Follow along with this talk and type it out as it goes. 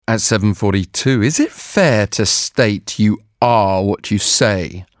At 7:42, is it fair to state you are what you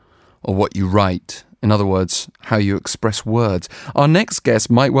say or what you write? In other words, how you express words. Our next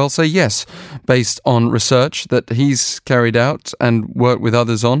guest might well say yes, based on research that he's carried out and worked with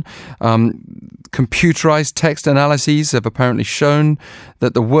others on. Computerized text analyses have apparently shown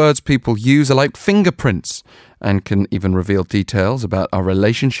that the words people use are like fingerprints and can even reveal details about our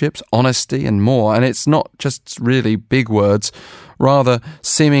relationships, honesty, and more. And it's not just really big words, rather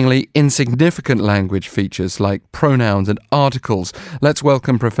seemingly insignificant language features like pronouns and articles. Let's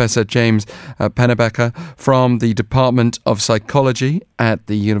welcome Professor James Pennebaker from the Department of Psychology at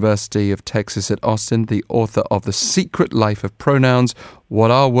the University of Texas at Austin, the author of The Secret Life of Pronouns,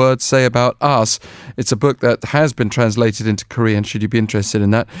 What Our Words Say About Us. It's a book that has been translated into Korean, should you be interested in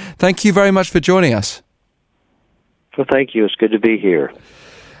that. Thank you very much for joining us. Well, thank you. It's good to be here.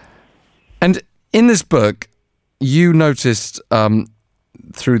 And in this book, you noticed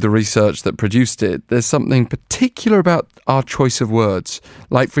through the research that produced it, there's something particular about our choice of words.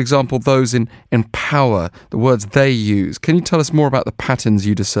 Like, for example, those in power, the words they use. Can you tell us more about the patterns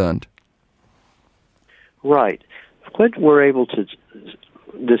you discerned? Right. What we're able to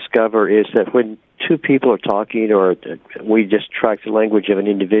discover is that when two people are talking, or we just track the language of an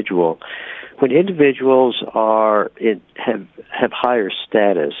individual, when individuals have higher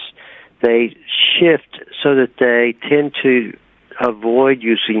status, they shift so that they tend to avoid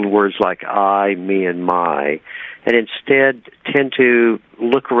using words like I, me, and my, and instead tend to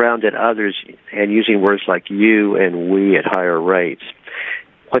look around at others and using words like you and we at higher rates.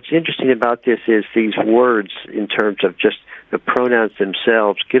 What's interesting about this is these words, in terms of just the pronouns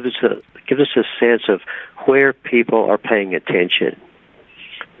themselves, give us a sense of where people are paying attention.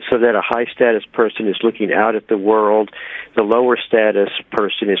 So that a high-status person is looking out at the world, the lower-status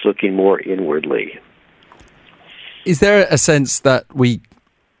person is looking more inwardly. Is there a sense that we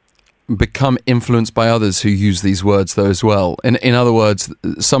become influenced by others who use these words, though, as well? In other words,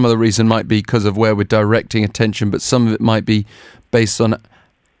 some of the reason might be because of where we're directing attention, but some of it might be based on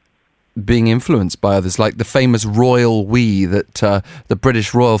being influenced by others, like the famous royal we that the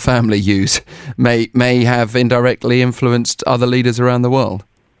British royal family use may have indirectly influenced other leaders around the world.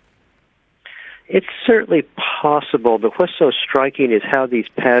 It's certainly possible, but what's so striking is how these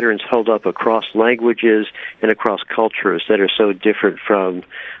patterns hold up across languages and across cultures that are so different from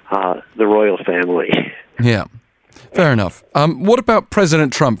the royal family. Yeah, fair enough. What about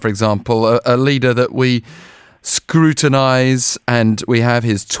President Trump, for example, a leader that we scrutinize, and we have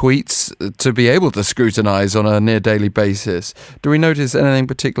his tweets to be able to scrutinize on a near daily basis? Do we notice anything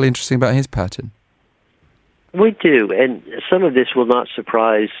particularly interesting about his pattern? We do, and some of this will not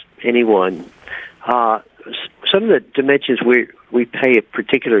surprise anyone. Some of the dimensions we pay a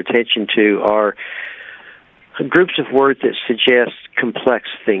particular attention to are groups of words that suggest complex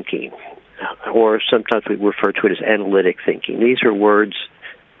thinking, or sometimes we refer to it as analytic thinking. These are words,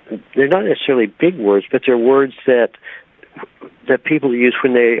 they're not necessarily big words, but they're words that people use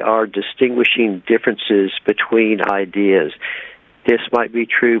when they are distinguishing differences between ideas. This might be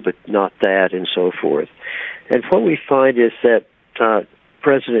true, but not that, and so forth. And what we find is that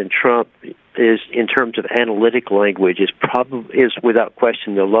President Trump is, in terms of analytic language, is without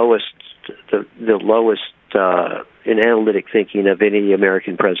question the lowest in analytic thinking of any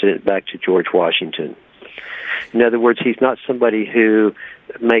American president, back to George Washington. In other words, he's not somebody who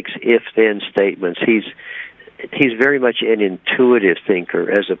makes if-then statements. He's very much an intuitive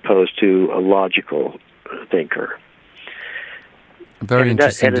thinker as opposed to a logical thinker. Very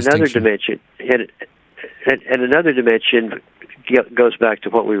interesting distinction. And another dimension goes back to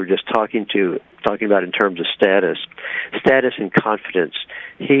what we were just talking about in terms of status and confidence.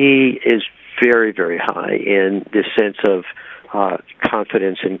 He is very, very high in this sense of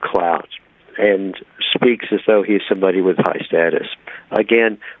confidence and clout, and speaks as though he's somebody with high status.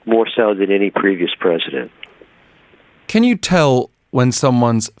 Again, more so than any previous president. Can you tell when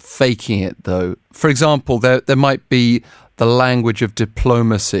someone's faking it, though? For example, there might be the language of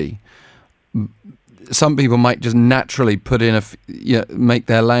diplomacy. Some people might just naturally put in make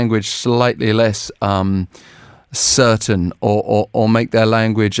their language slightly less certain, or make their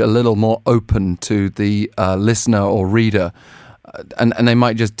language a little more open to the listener or reader, and they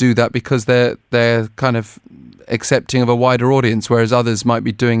might just do that because they're kind of accepting of a wider audience, whereas others might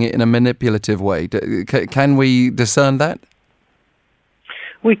be doing it in a manipulative way. Can we discern that?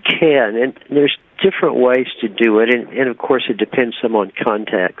 We can, and there's different ways to do it, and of course it depends some on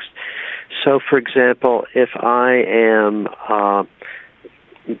context. So, for example, if I am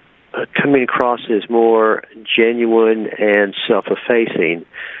coming across as more genuine and self-effacing,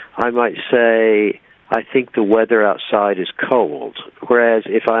 I might say, I think the weather outside is cold. Whereas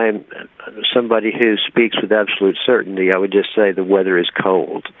if I'm somebody who speaks with absolute certainty, I would just say the weather is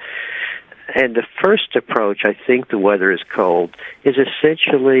cold. And the first approach, I think the weather is cold, is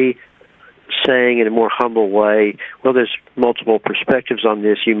essentially saying in a more humble way, well, there's multiple perspectives on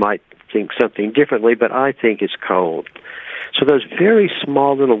this. You might think something differently, but I think it's cold. So those very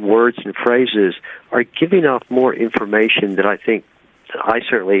small little words and phrases are giving off more information than I think I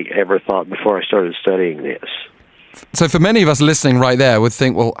certainly ever thought before I started studying this. So for many of us listening right there would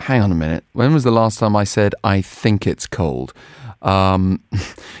think, well, hang on a minute. When was the last time I said, I think it's cold?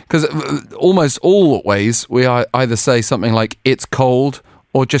 Because almost always we either say something like, it's cold,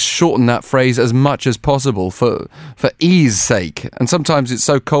 or just shorten that phrase as much as possible for ease sake. And sometimes it's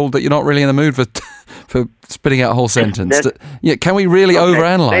so cold that you're not really in the mood for spitting out a whole sentence. Can we really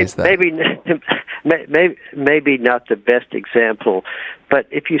overanalyze that? Maybe not the best example, but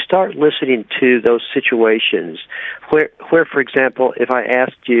if you start listening to those situations where, for example, if I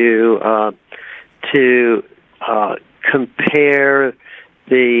asked you to compare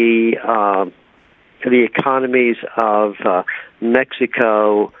the economies of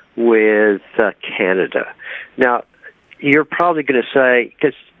Mexico with Canada. Now, you're probably going to say,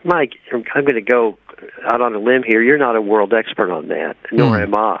 because Mike, I'm going to go out on a limb here. You're not a world expert on that, nor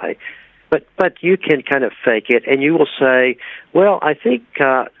am I. But you can kind of fake it, and you will say, well, I think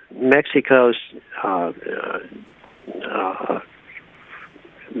Mexico's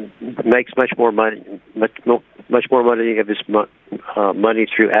makes much more money of its money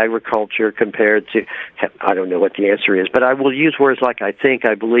through agriculture compared to, I don't know what the answer is, but I will use words like I think,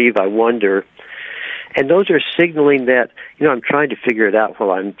 I believe, I wonder, and those are signaling that, I'm trying to figure it out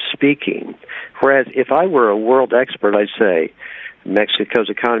while I'm speaking. Whereas if I were a world expert, I'd say Mexico's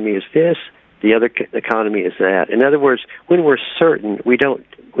economy is this, the other economy is that. In other words, when we're certain, we don't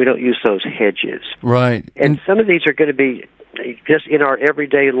use those hedges. Right. And some of these are going to be just in our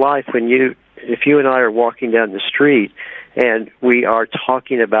everyday life. If you and I are walking down the street and we are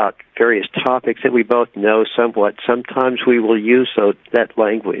talking about various topics that we both know somewhat, sometimes we will use that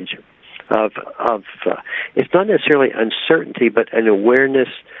language of it's not necessarily uncertainty, but an awareness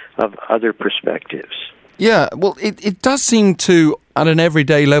of other perspectives. Yeah, well, it does seem to, at an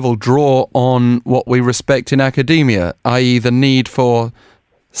everyday level, draw on what we respect in academia, i.e. the need for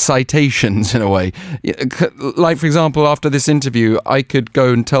citations in a way. Like, for example, after this interview, I could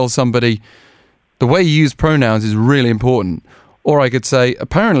go and tell somebody the way you use pronouns is really important. Or I could say,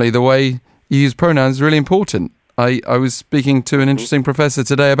 apparently the way you use pronouns is really important. I was speaking to an interesting professor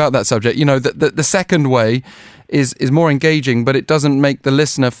today about that subject. The second way is more engaging, but it doesn't make the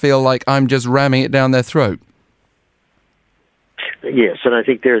listener feel like I'm just ramming it down their throat. Yes, and I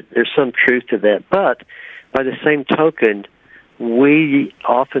think there's some truth to that. But by the same token, we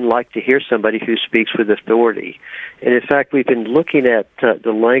often like to hear somebody who speaks with authority. And in fact, we've been looking at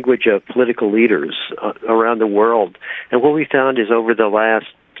the language of political leaders around the world. And what we found is over the last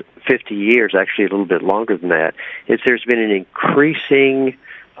 50 years, actually a little bit longer than that, is there's been an increasing,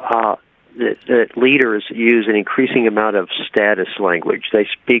 that leaders use an increasing amount of status language. They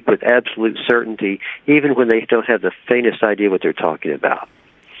speak with absolute certainty, even when they don't have the faintest idea what they're talking about.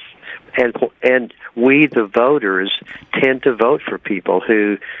 And we, the voters, tend to vote for people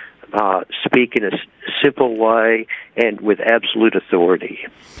who speak in a simple way and with absolute authority.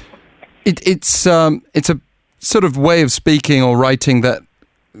 It's a sort of way of speaking or writing that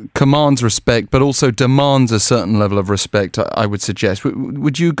commands respect, but also demands a certain level of respect, I would suggest.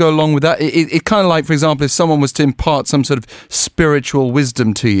 Would you go along with that? It kind of like, for example, if someone was to impart some sort of spiritual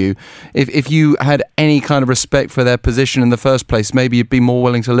wisdom to you, if you had any kind of respect for their position in the first place, maybe you'd be more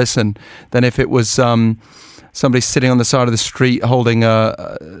willing to listen than if it was somebody sitting on the side of the street holding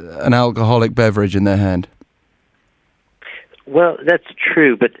an alcoholic beverage in their hand. Well, that's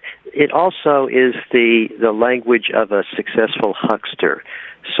true, but it also is the language of a successful huckster.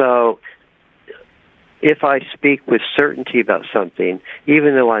 So if I speak with certainty about something,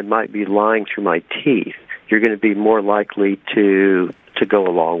 even though I might be lying through my teeth, you're going to be more likely to go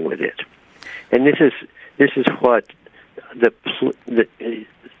along with it. And this is what the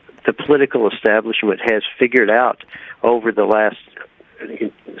political establishment has figured out over the last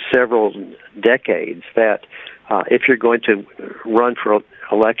several decades, that if you're going to run for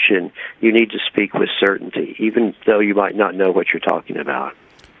election, you need to speak with certainty, even though you might not know what you're talking about.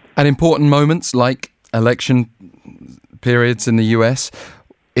 At important moments like election periods in the US,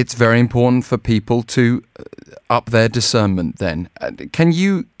 it's very important for people to up their discernment then. Can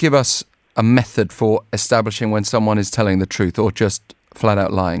you give us a method for establishing when someone is telling the truth or just flat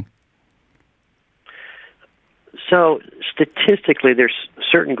out lying? So statistically, there's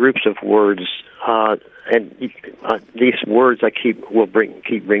certain groups of words, and these words I keep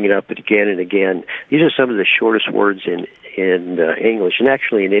bringing up again and again. These are some of the shortest words in English, and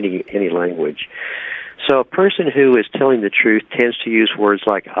actually in any language. So a person who is telling the truth tends to use words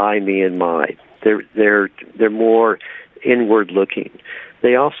like I, me, and my. They're more inward looking.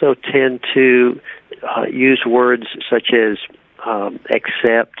 They also tend to use words such as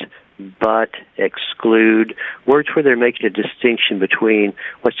accept, but, exclude, words where they're making a distinction between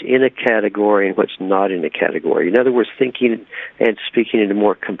what's in a category and what's not in a category. In other words, thinking and speaking in a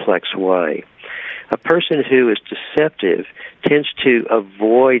more complex way. A person who is deceptive tends to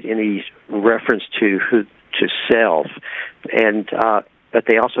avoid any reference to self, but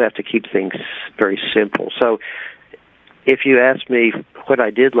they also have to keep things very simple. So if you ask me what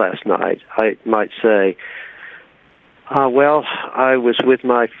I did last night, I might say, well, I was with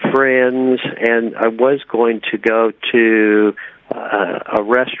my friends, and I was going to go to a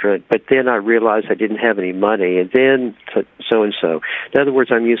restaurant, but then I realized I didn't have any money, and then so-and-so. In other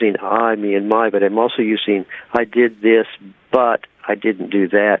words, I'm using I, me, and my, but I'm also using I did this, but I didn't do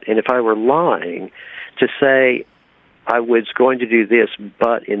that. And if I were lying, to say I was going to do this,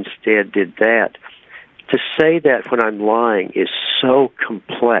 but instead did that, to say that when I'm lying is so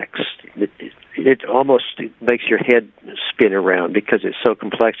complex. It almost makes your head spin around because it's so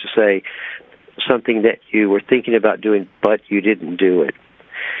complex to say something that you were thinking about doing, but you didn't do it.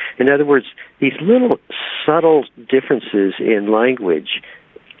 In other words, these little subtle differences in language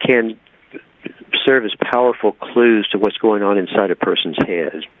can serve as powerful clues to what's going on inside a person's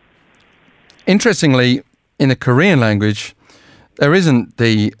head. Interestingly, in the Korean language, there isn't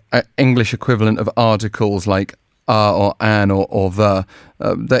the English equivalent of articles like or an or the.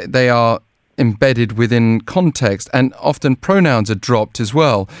 They are embedded within context, and often pronouns are dropped as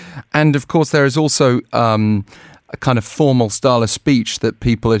well. And of course, there is also a kind of formal style of speech that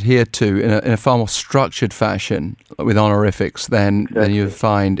people adhere to in a far more structured fashion with honorifics than you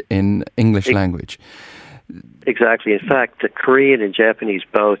find in English language. Exactly. In fact, the Korean and Japanese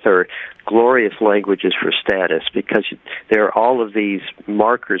both are glorious languages for status because there are all of these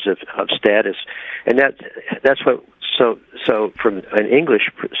markers of status, and that's what. So from an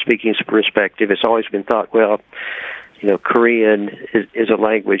English-speaking perspective, it's always been thought, well, Korean is a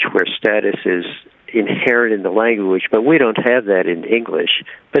language where status is inherent in the language, but we don't have that in English.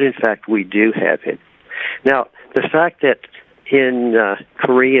 But in fact, we do have it. Now, the fact that in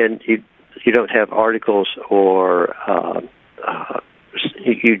Korean you don't have articles or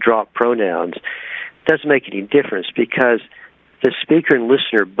you drop pronouns doesn't make any difference because the speaker and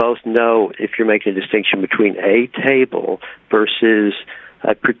listener both know if you're making a distinction between a table versus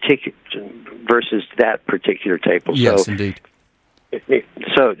versus that particular table. Yes, indeed.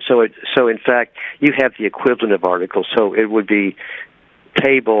 So in fact, you have the equivalent of articles. So it would be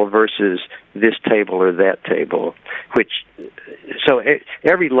table versus this table or that table. So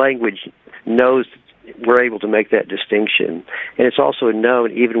every language knows we're able to make that distinction, and it's also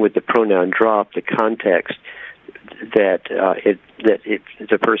known even with the pronoun drop, the context. That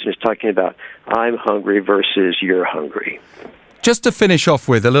the person is talking about I'm hungry versus you're hungry. Just to finish off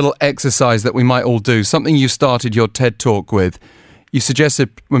with a little exercise that we might all do, something you started your TED Talk with. You suggested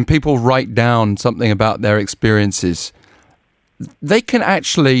when people write down something about their experiences, they can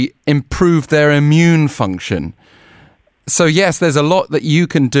actually improve their immune function. So yes, there's a lot that you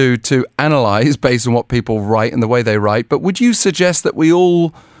can do to analyze based on what people write and the way they write, but would you suggest that we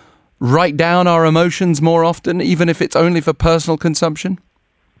all write down our emotions more often, even if it's only for personal consumption?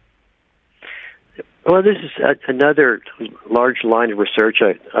 Well, this is another large line of research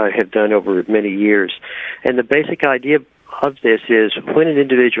I have done over many years. And the basic idea of this is when an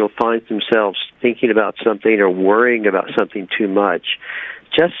individual finds themselves thinking about something or worrying about something too much,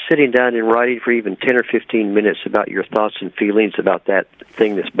 just sitting down and writing for even 10 or 15 minutes about your thoughts and feelings about that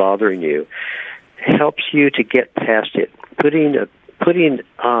thing that's bothering you helps you to get past it. Putting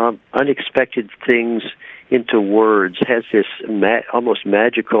unexpected things into words has this almost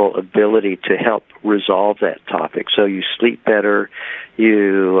magical ability to help resolve that topic. So you sleep better.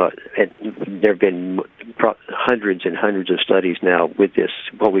 And there have been hundreds and hundreds of studies now with this,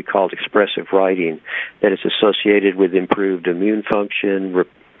 what we call expressive writing, that is associated with improved immune function,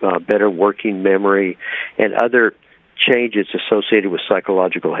 better working memory, and other changes associated with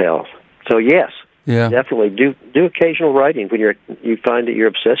psychological health. So yes. Yeah. Definitely do occasional writing when you find that you're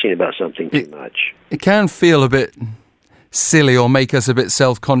obsessing about something too much. It can feel a bit silly or make us a bit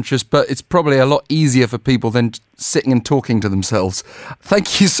self-conscious, but it's probably a lot easier for people than sitting and talking to themselves.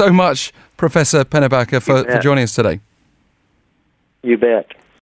 Thank you so much, Professor Pennebaker, for joining us today. You bet.